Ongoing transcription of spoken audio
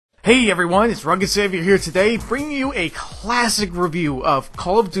Hey everyone, it's Rugged Savior here today, bringing you a classic review of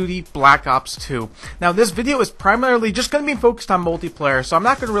Call of Duty Black Ops 2. Now this video is primarily just going to be focused on multiplayer, so I'm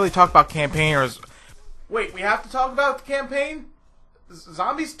not going to really talk about campaign or... Wait, we have to talk about the campaign?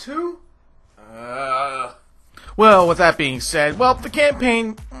 Zombies 2? Well, with that being said, well, the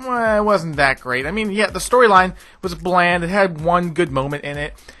campaign wasn't that great. I mean, yeah, the storyline was bland, it had one good moment in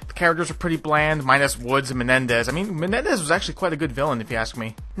it. The characters were pretty bland, minus Woods and Menendez. I mean, Menendez was actually quite a good villain, if you ask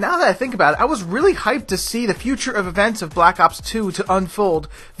me. Now that I think about it, I was really hyped to see the future of events of Black Ops 2 to unfold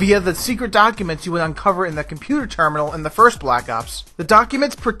via the secret documents you would uncover in the computer terminal in the first Black Ops. The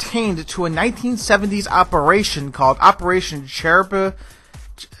documents pertained to a 1970s operation called Operation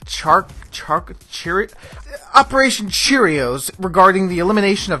Operation Cheerios regarding the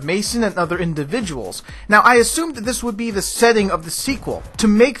elimination of Mason and other individuals. Now, I assumed that this would be the setting of the sequel, to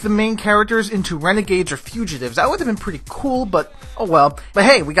make the main characters into renegades or fugitives. That would have been pretty cool, but oh well. But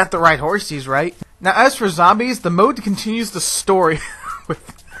hey, we got the right horses, right? Now, as for zombies, the mode continues the story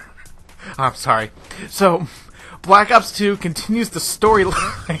with... I'm sorry. So, Black Ops 2 continues the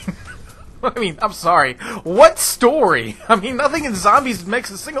storyline... I mean, I'm sorry. What story? I mean, nothing in Zombies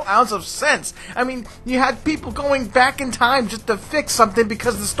makes a single ounce of sense. I mean, you had people going back in time just to fix something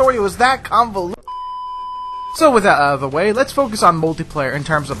because the story was that convoluted. So with that out of the way, let's focus on multiplayer in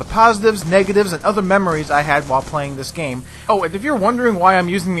terms of the positives, negatives, and other memories I had while playing this game. Oh, and if you're wondering why I'm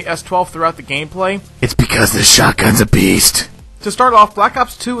using the S12 throughout the gameplay, it's because this shotgun's a beast. To start off, Black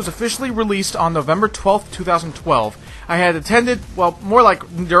Ops 2 was officially released on November 12th, 2012. I had attended, well, more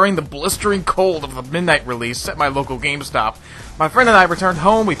like during the blistering cold of the midnight release at my local GameStop. My friend and I returned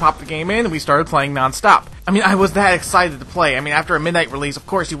home, we popped the game in, and we started playing non-stop. I mean, I was that excited to play. I mean, after a midnight release, of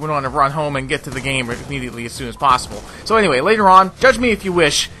course you would want to run home and get to the game immediately as soon as possible. So anyway, later on, judge me if you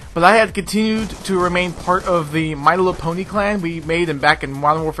wish, but I had continued to remain part of the My Little Pony clan we made back in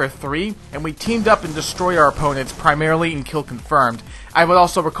Modern Warfare 3, and we teamed up and destroyed our opponents, primarily in Kill Confirmed. I would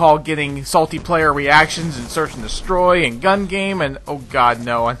also recall getting salty player reactions in Search and Destroy and Gun Game, and oh god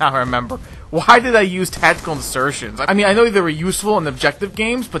no, I now remember. Why did I use tactical insertions? I mean, I know they were useful in objective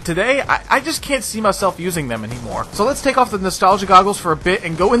games, but today, I just can't see myself using them anymore. So let's take off the nostalgia goggles for a bit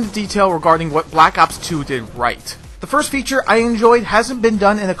and go into detail regarding what Black Ops 2 did right. The first feature I enjoyed hasn't been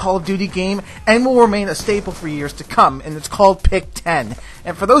done in a Call of Duty game and will remain a staple for years to come, and it's called Pick 10.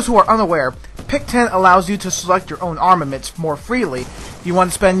 And for those who are unaware, Pick 10 allows you to select your own armaments more freely. You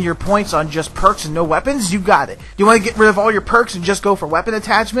want to spend your points on just perks and no weapons? You got it. Do you want to get rid of all your perks and just go for weapon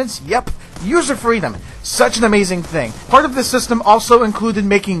attachments? Yep. User freedom. Such an amazing thing. Part of this system also included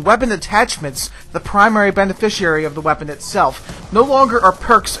making weapon attachments the primary beneficiary of the weapon itself. No longer are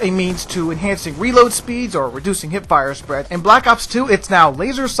perks a means to enhancing reload speeds or reducing hipfire spread. In Black Ops 2, it's now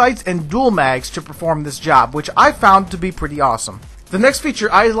laser sights and dual mags to perform this job, which I found to be pretty awesome. The next feature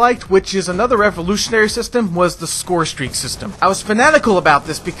I liked, which is another revolutionary system, was the score streak system. I was fanatical about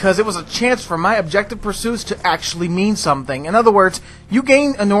this because it was a chance for my objective pursuits to actually mean something. In other words, you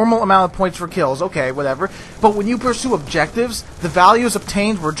gain a normal amount of points for kills, okay, whatever, but when you pursue objectives, the values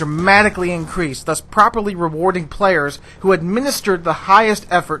obtained were dramatically increased, thus properly rewarding players who administered the highest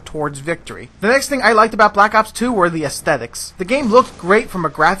effort towards victory. The next thing I liked about Black Ops 2 were the aesthetics. The game looked great from a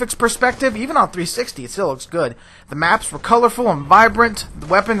graphics perspective, even on 360 it still looks good. The maps were colorful and vibrant, the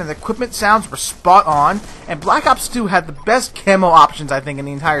weapon and equipment sounds were spot on, and Black Ops 2 had the best camo options I think in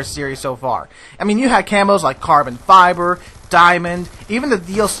the entire series so far. I mean, you had camos like carbon fiber, diamond, even the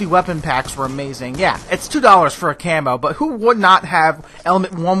DLC weapon packs were amazing. Yeah, it's $2 for a camo, but who would not have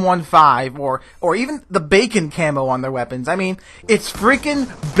Element 115 or even the bacon camo on their weapons? I mean, it's freaking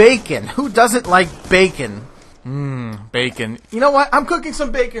bacon. Who doesn't like bacon? Bacon. You know what? I'm cooking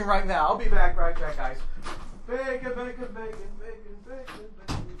some bacon right now. I'll be back right back, guys. Bacon, bacon, bacon, bacon, bacon,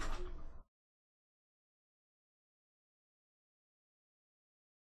 bacon.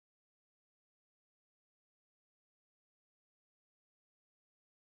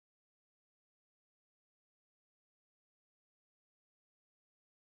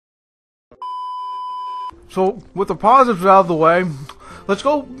 So, with the positives out of the way, let's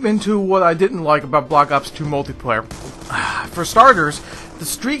go into what I didn't like about Black Ops 2 multiplayer. For starters, the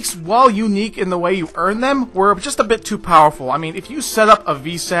streaks, while unique in the way you earn them, were just a bit too powerful. I mean, if you set up a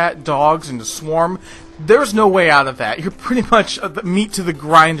VSAT, dogs, and a swarm, there's no way out of that. You're pretty much meat to the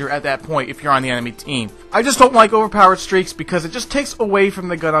grinder at that point if you're on the enemy team. I just don't like overpowered streaks because it just takes away from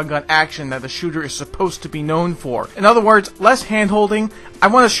the gun-on-gun action that the shooter is supposed to be known for. In other words, less hand-holding. I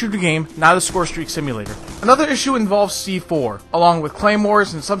want a shooter game, not a score streak simulator. Another issue involves C4, along with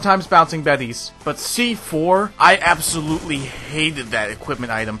claymores and sometimes bouncing betties. But C4, I absolutely hated that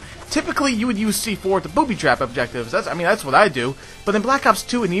equipment item. Typically, you would use C4 to booby trap objectives. That's what I do. But in Black Ops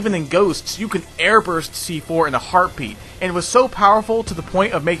 2 and even in Ghosts, you can airburst C4 in a heartbeat, and it was so powerful to the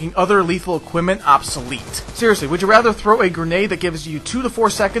point of making other lethal equipment obsolete. Seriously, would you rather throw a grenade that gives you 2 to 4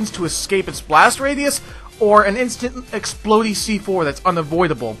 seconds to escape its blast radius, or an instant explodey C4 that's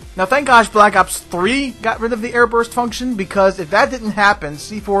unavoidable? Now, thank gosh Black Ops 3 got rid of the airburst function, because if that didn't happen,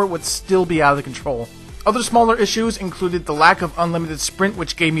 C4 would still be out of control. Other smaller issues included the lack of unlimited sprint,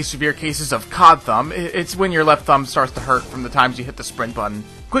 which gave me severe cases of cod thumb. It's when your left thumb starts to hurt from the times you hit the sprint button.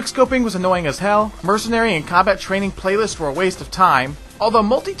 Quickscoping was annoying as hell. Mercenary and combat training playlists were a waste of time. Although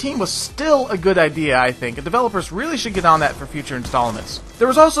multi-team was still a good idea, I think, and developers really should get on that for future installments. There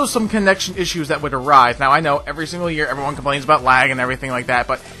was also some connection issues that would arise. Now, I know every single year everyone complains about lag and everything like that,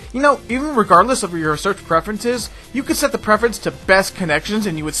 but, you know, even regardless of your search preferences, you could set the preference to best connections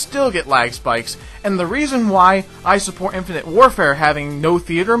and you would still get lag spikes. And the reason why I support Infinite Warfare having no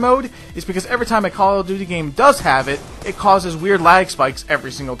theater mode is because every time a Call of Duty game does have it, it causes weird lag spikes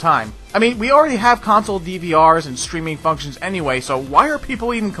every single time. I mean, we already have console DVRs and streaming functions anyway, so why are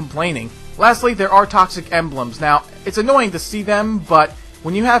people even complaining? Lastly, there are toxic emblems. Now, it's annoying to see them, but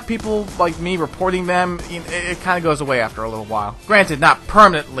when you have people like me reporting them, it kind of goes away after a little while. Granted, not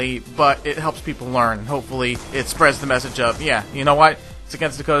permanently, but it helps people learn, and hopefully it spreads the message of, yeah, you know what? It's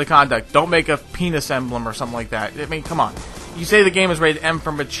against the code of conduct. Don't make a penis emblem or something like that. I mean, come on. You say the game is rated M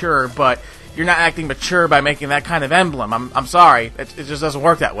for mature, but you're not acting mature by making that kind of emblem. I'm sorry. It just doesn't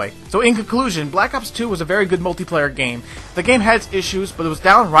work that way. So in conclusion, Black Ops 2 was a very good multiplayer game. The game had its issues, but it was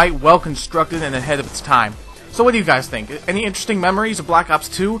downright well constructed and ahead of its time. So what do you guys think? Any interesting memories of Black Ops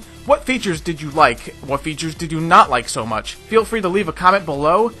 2? What features did you like? What features did you not like so much? Feel free to leave a comment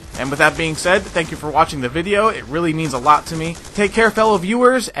below. And with that being said, thank you for watching the video. It really means a lot to me. Take care, fellow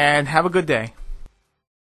viewers, and have a good day.